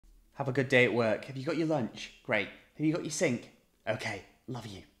Have a good day at work. Have you got your lunch? Great. Have you got your sink? Okay, love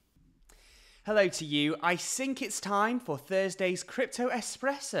you. Hello to you. I think it's time for Thursday's Crypto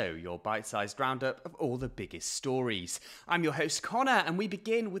Espresso, your bite-sized roundup of all the biggest stories. I'm your host Connor, and we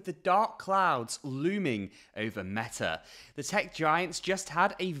begin with the dark clouds looming over Meta. The tech giants just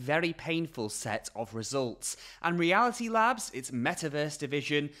had a very painful set of results, and Reality Labs, its Metaverse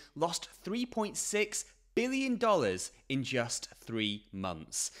division, lost $3.6 billion in just 3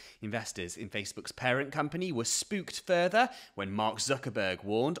 months. Investors in Facebook's parent company were spooked further when Mark Zuckerberg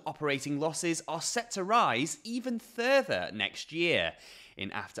warned operating losses are set to rise even further next year.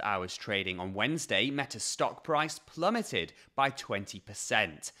 In after-hours trading on Wednesday, Meta's stock price plummeted by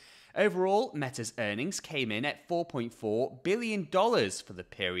 20%. Overall, Meta's earnings came in at $4.4 billion for the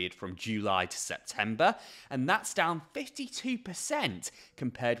period from July to September, and that's down 52%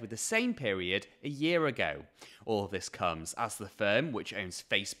 compared with the same period a year ago. All of this comes as the firm, which owns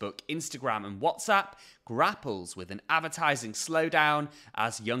Facebook, Instagram, and WhatsApp, grapples with an advertising slowdown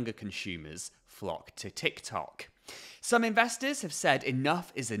as younger consumers flock to TikTok. Some investors have said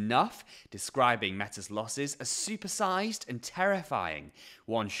enough is enough, describing Meta's losses as supersized and terrifying.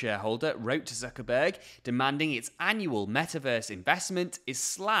 One shareholder wrote to Zuckerberg demanding its annual Metaverse investment is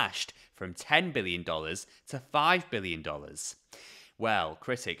slashed from $10 billion to $5 billion. Well,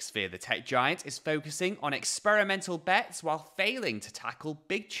 critics fear the tech giant is focusing on experimental bets while failing to tackle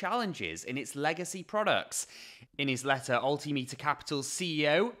big challenges in its legacy products. In his letter, Altimeter Capital's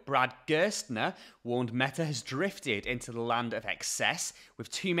CEO, Brad Gerstner, warned Meta has drifted into the land of excess,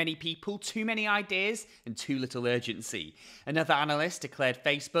 with too many people, too many ideas, and too little urgency. Another analyst declared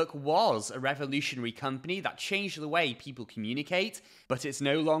Facebook was a revolutionary company that changed the way people communicate, but it's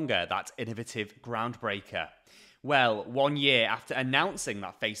no longer that innovative groundbreaker. Well, 1 year after announcing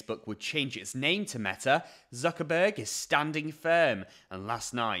that Facebook would change its name to Meta, Zuckerberg is standing firm, and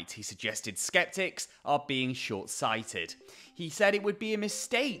last night he suggested skeptics are being short-sighted. He said it would be a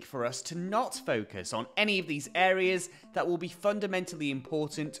mistake for us to not focus on any of these areas that will be fundamentally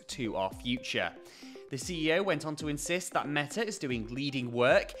important to our future. The CEO went on to insist that Meta is doing leading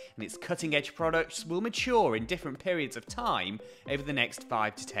work and its cutting-edge products will mature in different periods of time over the next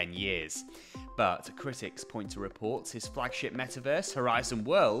 5 to 10 years. But critics point to reports his flagship metaverse, Horizon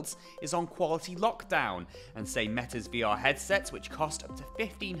Worlds, is on quality lockdown and say Meta's VR headsets, which cost up to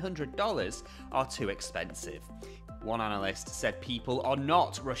 $1,500, are too expensive. One analyst said people are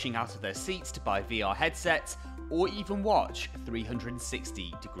not rushing out of their seats to buy VR headsets or even watch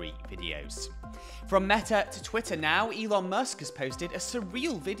 360-degree videos. From Meta to Twitter now, Elon Musk has posted a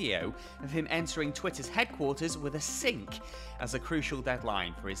surreal video of him entering Twitter's headquarters with a sink as a crucial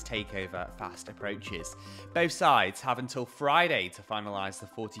deadline for his takeover fast approaches. Both sides have until Friday to finalize the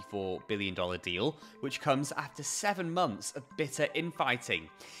 $44 billion deal, which comes after 7 months of bitter infighting.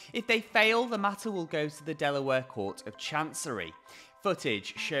 If they fail, the matter will go to the Delaware Court of Chancery.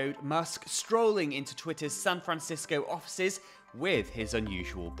 Footage showed Musk strolling into Twitter's San Francisco offices with his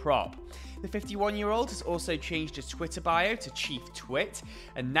unusual prop. The 51-year-old has also changed his Twitter bio to Chief Twit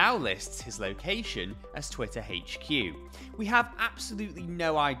and now lists his location as Twitter HQ. We have absolutely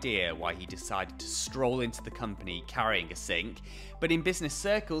no idea why he decided to stroll into the company carrying a sink, but in business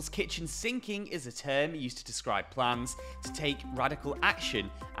circles, kitchen sinking is a term used to describe plans to take radical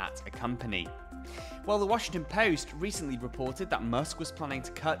action at a company. Well, the Washington Post recently reported that Musk was planning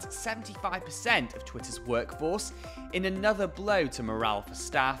to cut 75% of Twitter's workforce in another blow to morale for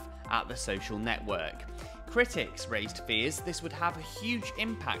staff at the social network. Critics raised fears this would have a huge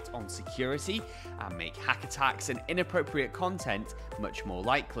impact on security and make hack attacks and inappropriate content much more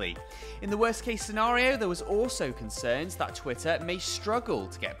likely. In the worst case scenario, there was also concerns that Twitter may struggle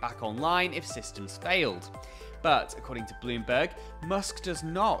to get back online if systems failed. But according to Bloomberg, Musk does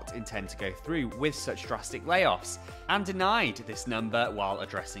not intend to go through with such drastic layoffs and denied this number while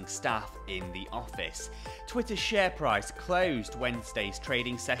addressing staff in the office. Twitter's share price closed Wednesday's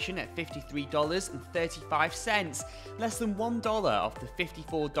trading session at $53.35, less than $1 off the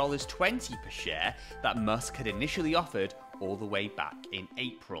 $54.20 per share that Musk had initially offered all the way back in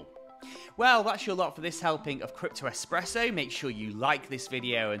April. Well, that's your lot for this helping of Crypto Espresso. Make sure you like this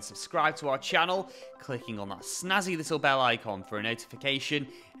video and subscribe to our channel, clicking on that snazzy little bell icon for a notification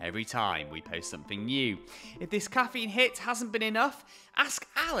every time we post something new. If this caffeine hit hasn't been enough, ask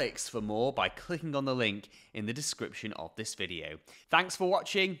Alex for more by clicking on the link in the description of this video. Thanks for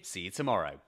watching, see you tomorrow.